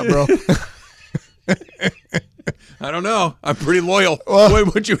 change it up, bro. I don't know. I'm pretty loyal. Boy,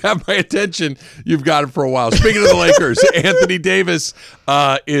 once you have my attention, you've got it for a while. Speaking of the Lakers, Anthony Davis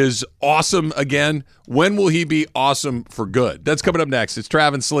is awesome again. When will he be awesome for good? That's coming up next. It's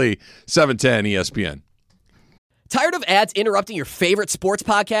Travis Lee, 710 ESPN. Tired of ads interrupting your favorite sports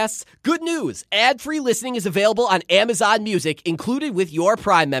podcasts? Good news! Ad-free listening is available on Amazon Music, included with your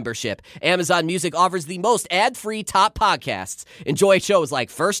Prime membership. Amazon Music offers the most ad-free top podcasts. Enjoy shows like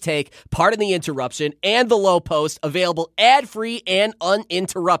First Take, Pardon the Interruption, and The Low Post, available ad-free and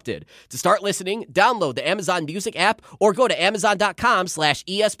uninterrupted. To start listening, download the Amazon Music app or go to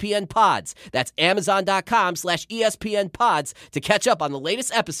Amazon.com/ESPN Pods. That's Amazon.com/ESPN Pods to catch up on the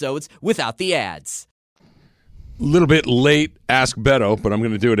latest episodes without the ads. A little bit late, ask Beto, but I'm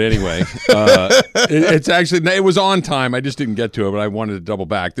going to do it anyway. It was on time. I just didn't get to it, but I wanted to double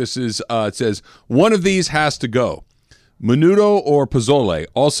back. This is, it says, one of these has to go. Menudo or pozole?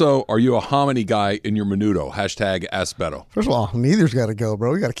 Also, are you a hominy guy in your menudo? Hashtag Ask Beto. First of all, neither's got to go,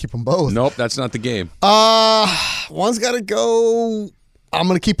 bro. We got to keep them both. Nope, that's not the game. One's got to go. I'm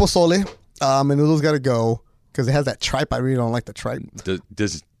going to keep pozole. Menudo's got to go because it has that tripe. I really don't like the tripe.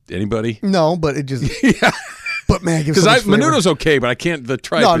 Does anybody? No, but it just... Yeah. But man, because menudo's okay, but I can't. The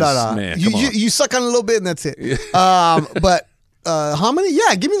tripe no. Man, you suck on a little bit and that's it. But hominy,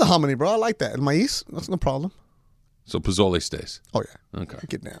 yeah, give me the hominy, bro. I like that. Mais, that's no problem. So pozole stays. Oh yeah. Okay.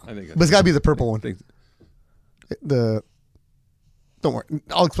 Get down. I think but it's got to be the purple one. Don't worry.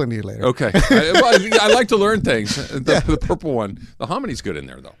 I'll explain to you later. Okay. I like to learn things. The purple one. The hominy's good in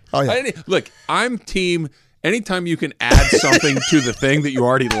there though. Oh yeah. Look, I'm team. Anytime you can add something to the thing that you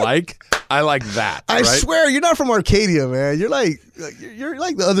already like, I like that. I swear, you're not from Arcadia, man. You're like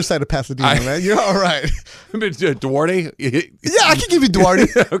the other side of Pasadena, man. You're all right. Duarte? Yeah, I can give you Duarte.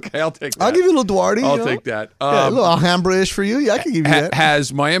 Okay, I'll take that. I'll give you a little Duarte. I'll take that. A little Alhambra-ish for you. Yeah, I can give you that.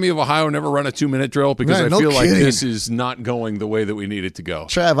 Has Miami of Ohio never run a 2-minute drill? Because Man, I feel no like kidding. this is not going the way that we need it to go.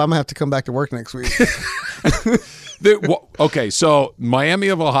 Trav, I'm going to have to come back to work next week. Okay, so Miami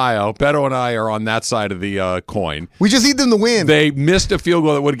of Ohio, Beto and I are on that side of the coin. We just need them to win. They missed a field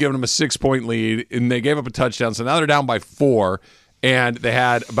goal that would have given them a 6-point lead, and they gave up a touchdown. So now they're down by 4, and they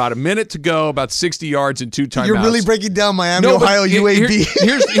had about a minute to go, about 60 yards and 2 timeouts. You're really breaking down Miami, Ohio, UAB.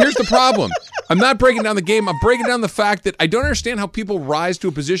 Here's the problem. I'm not breaking down the game. I'm breaking down the fact that I don't understand how people rise to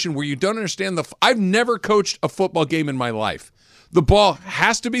a position where you don't understand I've never coached a football game in my life. The ball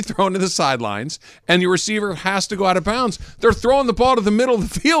has to be thrown to the sidelines, and your receiver has to go out of bounds. They're throwing the ball to the middle of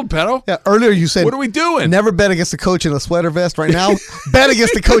the field, Beto. Yeah, earlier you said, what are we doing? Never bet against the coach in a sweater vest. Right now, bet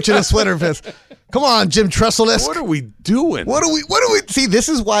against the coach in a sweater vest. Come on, Jim Tressel-esque. What are we doing? What are we? See, this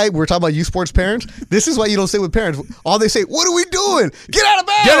is why we're talking about you sports parents. This is why you don't sit with parents. All they say, what are we doing? Get out of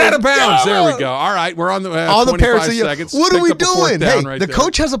bounds. Get out of bounds. There we go. All right, we're on the all the parents are seconds. What are we Picked up a fourth doing? down Hey, right the there.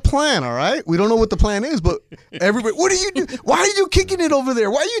 coach has a plan, all right? We don't know what the plan is, but everybody, what are you doing? Why are you kicking it over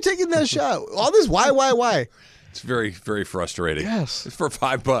there? Why are you taking that shot? All this why? It's very, very frustrating. Yes. It's for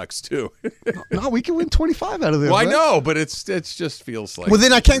 $5 too. No, we can win 25 out of this. Well, I right? know, but it just feels like. Well,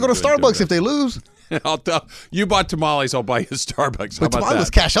 then I can't go to Good, Starbucks good. if they lose. You bought tamales, I'll buy you Starbucks. How But about tomorrow's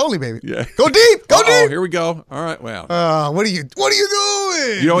that? cash only, baby. Yeah. Go deep. Go Oh, deep. here we go. All right. Wow. What are you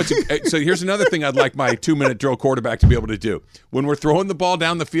doing? You know, so here's another thing I'd like my 2-minute drill quarterback to be able to do. When we're throwing the ball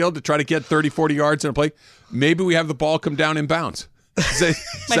down the field to try to get 30, 40 yards in a play, maybe we have the ball come down in bounds. Is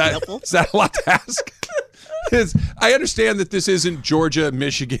that a lot to ask? I understand that this isn't Georgia,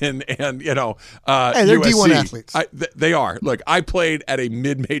 Michigan, and Hey, they're USC. D1 athletes. They are. Look, I played at a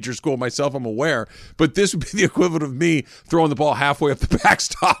mid-major school myself. I'm aware, but this would be the equivalent of me throwing the ball halfway up the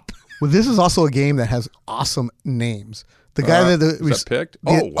backstop. Well, this is also a game that has awesome names. The guy that picked?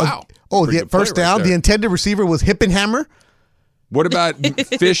 Oh, wow. Pretty The good play first right down. there. The intended receiver was Hippenhammer. What about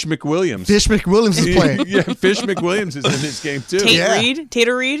Fish McWilliams? Fish McWilliams is playing. Yeah, Fish McWilliams is in this game too.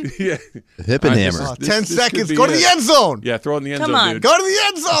 Tater Reed. Yeah. Hippenhammer. 10 this seconds. could be Go to it. the end zone. Yeah, throw it in the end Come zone, on. dude. Go to the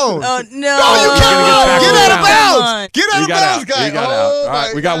end zone. Oh no! No, you You're can't. gonna get Get out of tackled bounds. Get out He of got bounds, out. guy. He got out. Oh, All right,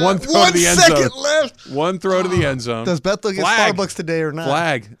 my we got God. one throw to 1 the end second zone. left. One throw to the end zone. Does Beto get Flag. Starbucks today or not?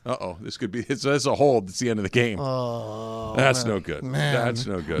 Flag. Uh-oh. This could be. It's a hold. It's the end of the game. Oh, That's no good. man. That's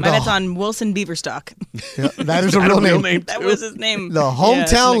no good. My bet's on Wilson Beaverstock. yeah, that is a Is that real name. That too? was his name. The Yeah, hometown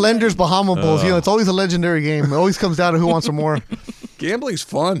something like lenders Bahama Bulls. It's always a legendary game. It always comes down to who wants some more. Gambling's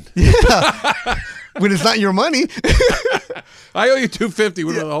fun. When it's not your money. I owe you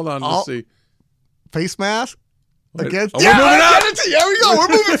 $250. Hold on. I'll- Let's see. Face mask. Against. Oh, we're moving up. There we go. We're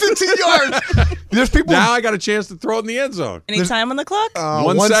moving 15 yards. There's people. Now I got a chance to throw it in the end zone. Any time on the clock?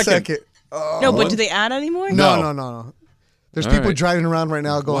 1 1 second. second. No, but do they add anymore? No. There's All people right. driving around right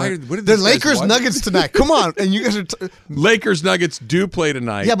now going, What did the these guys Lakers watch? Nuggets tonight. Come on. And you guys are, Lakers Nuggets do play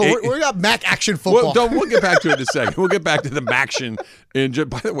tonight. yeah, but we got Mac action football. We'll get back to it in a second. We'll get back to the Maction.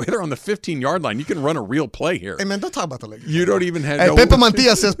 By the way, they're on the 15-yard line. You can run a real play here. Hey, man, don't talk about the Lakers. You don't even have. Hey, no- Pepe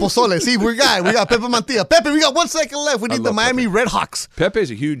Mantilla says pozole. See, we got Pepe Mantilla. Pepe, we got 1 second left. We need the love Miami Redhawks.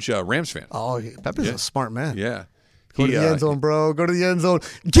 Pepe's a huge Rams fan. Oh, yeah. Pepe's a smart man. Yeah. Go to the end zone, bro. Go to the end zone.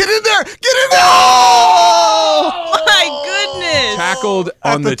 Get in there. Get in there. Oh! My goodness! Tackled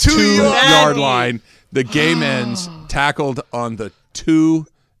on the the 2 2-yard yard line. The game ends. Tackled on the 2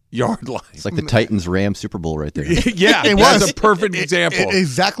 yard line. It's like the Titans-Rams Super Bowl right there. Yeah, It that's was. a perfect example.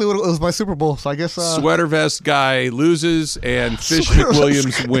 Exactly what it was, my Super Bowl. So I guess Sweater vest guy loses and Fish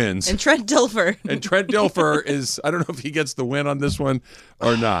McWilliams wins. And Trent Dilfer. And Trent Dilfer is, I don't know if he gets the win on this one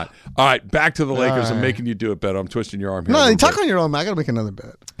or not. All right, back to the Lakers. I'm making you do it, Beto. I'm twisting your arm here. no, talk on your own, man. I got to make another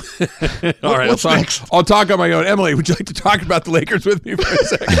bet. All right, I'll talk on my own. Emily, would you like to talk about the Lakers with me for a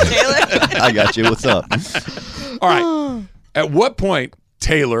second? Taylor. I got you. What's up? All right. At what point,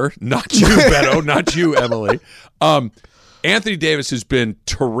 Taylor, not you, Beto, not you, Emily, Anthony Davis has been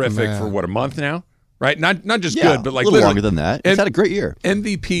terrific for a month now, right? Not just good, but like a little literally. longer than that. He's had a great year.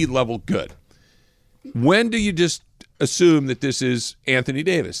 MVP level good. When do you just assume that this is Anthony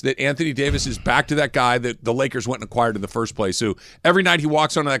Davis? That Anthony Davis is back to that guy that the Lakers went and acquired in the first place, who every night he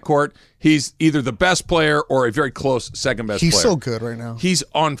walks onto that court, he's either the best player or a very close second best player. He's so good right now. He's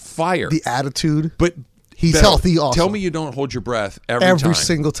on fire. The attitude. But he's Beto, healthy also. Tell me you don't hold your breath every time. Every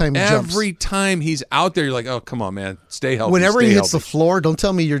single time he jumps. Every time he's out there, you're like, oh, come on, man. Stay healthy. Whenever stay he hits healthy. the floor, don't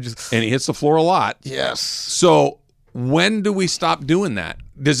tell me you're just... And he hits the floor a lot. Yes. So when do we stop doing that?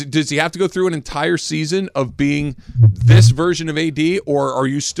 Does he have to go through an entire season of being this version of AD, or are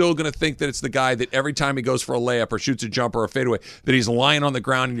you still going to think that it's the guy that every time he goes for a layup or shoots a jumper or a fadeaway, that he's lying on the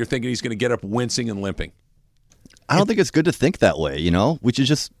ground and you're thinking he's going to get up wincing and limping? I don't think it's good to think that way,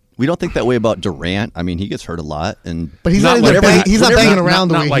 we don't think that way about Durant. I mean, he gets hurt a lot, But he's Not not, like even that. he's not Whenever- banging not- around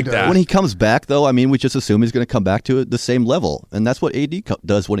not the way like he that. does. when he comes back, though, I mean, we just assume he's going to come back to the same level, and that's what AD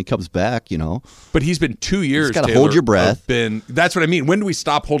does when he comes back. But he's been 2 years. He's gotta Taylor, hold your breath. That's what I mean. When do we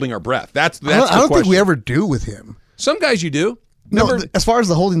stop holding our breath? That's I don't the think we question. ever do with him. Some guys you do. No, Remember- as far as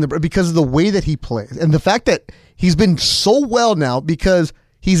the holding the breath, because of the way that he plays and the fact that he's been so well now because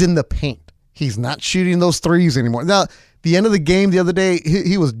he's in the paint. He's not shooting those threes anymore. Now, the end of the game the other day,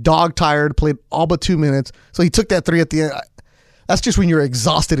 he was dog tired, played all but 2 minutes. So he took that three at the end. That's just when you're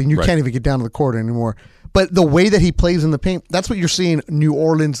exhausted and you can't even get down to the court anymore. But the way that he plays in the paint, that's what you're seeing New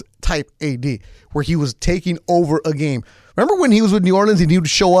Orleans type AD, where he was taking over a game. Remember when he was with New Orleans and he would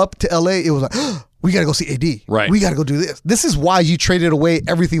show up to LA, it was like, oh, we got to go see AD. Right. We got to go do this. This is why you traded away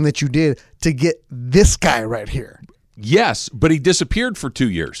everything that you did to get this guy right here. Yes, but he disappeared for 2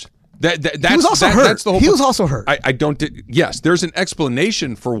 years. That's, He was also hurt. That's the whole He point. was also hurt. I don't. Yes, there's an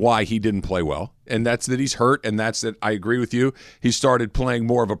explanation for why he didn't play well, and that's that he's hurt, and that's that. I agree with you. He started playing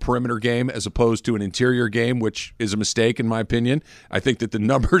more of a perimeter game as opposed to an interior game, which is a mistake in my opinion. I think that the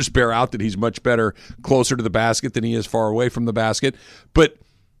numbers bear out that he's much better closer to the basket than he is far away from the basket, but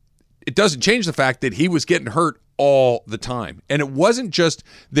it doesn't change the fact that he was getting hurt all the time. And it wasn't just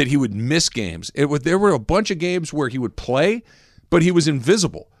that he would miss games. There were a bunch of games where he would play, but he was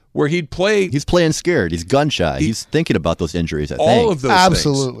invisible, where he'd play. He's playing scared. He's gun shy. He's thinking about those injuries, I think. All of those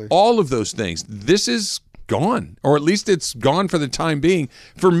Absolutely. things. All of those things. This is gone, or at least it's gone for the time being.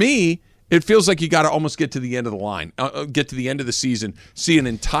 For me, it feels like you got to almost get to the end of the line, get to the end of the season, see an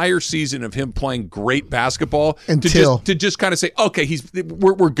entire season of him playing great basketball to just kind of say, okay,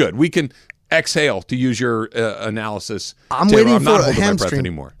 we're good. We can exhale, to use your analysis. I'm Taylor, waiting I'm not for a holding my breath hamstring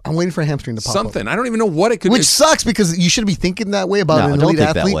anymore. I'm waiting for a hamstring to pop Something. up. I don't even know what it could be. Which sucks because you should be thinking that way about No, an don't elite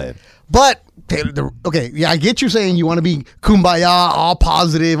think that athlete. way. But okay, yeah, I get you saying you want to be kumbaya, all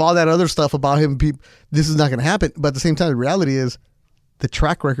positive, all that other stuff about him. This is not going to happen. But at the same time, the reality is the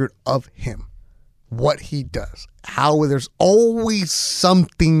track record of him, what he does, how there's always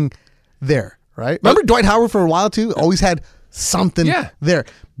something there, right? Remember Dwight Howard for a while too? Always had something there.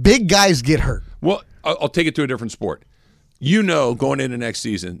 Big guys get hurt. Well, I'll take it to a different sport. Going into next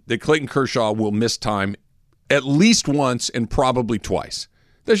season that Clayton Kershaw will miss time at least once and probably twice.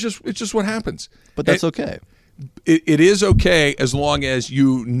 It's just what happens. But that's okay. It is okay as long as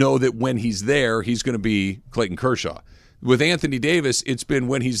you know that when he's there, he's going to be Clayton Kershaw. With Anthony Davis, it's been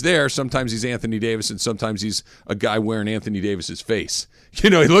when he's there, sometimes he's Anthony Davis and sometimes he's a guy wearing Anthony Davis's face. He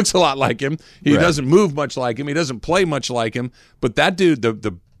looks a lot like him. He doesn't move much like him. He doesn't play much like him. But that dude,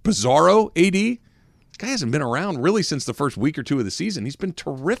 the Bizarro AD, this guy hasn't been around really since the first week or two of the season. He's been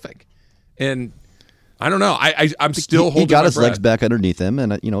terrific. And I don't know. I'm still holding my breath. He got his legs back underneath him,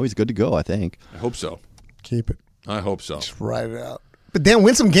 and he's good to go, I think. I hope so. Keep it. I hope so. Just ride it out. But then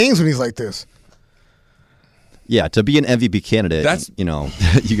win some games when he's like this. Yeah, to be an MVP candidate,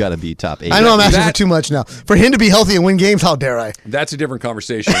 you got to be top 8. I know I'm asking for too much now. For him to be healthy and win games, how dare I? That's a different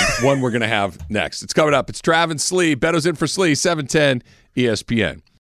conversation, one we're going to have next. It's coming up. It's Travis Slee. Beto's in for Slee, 710 ESPN.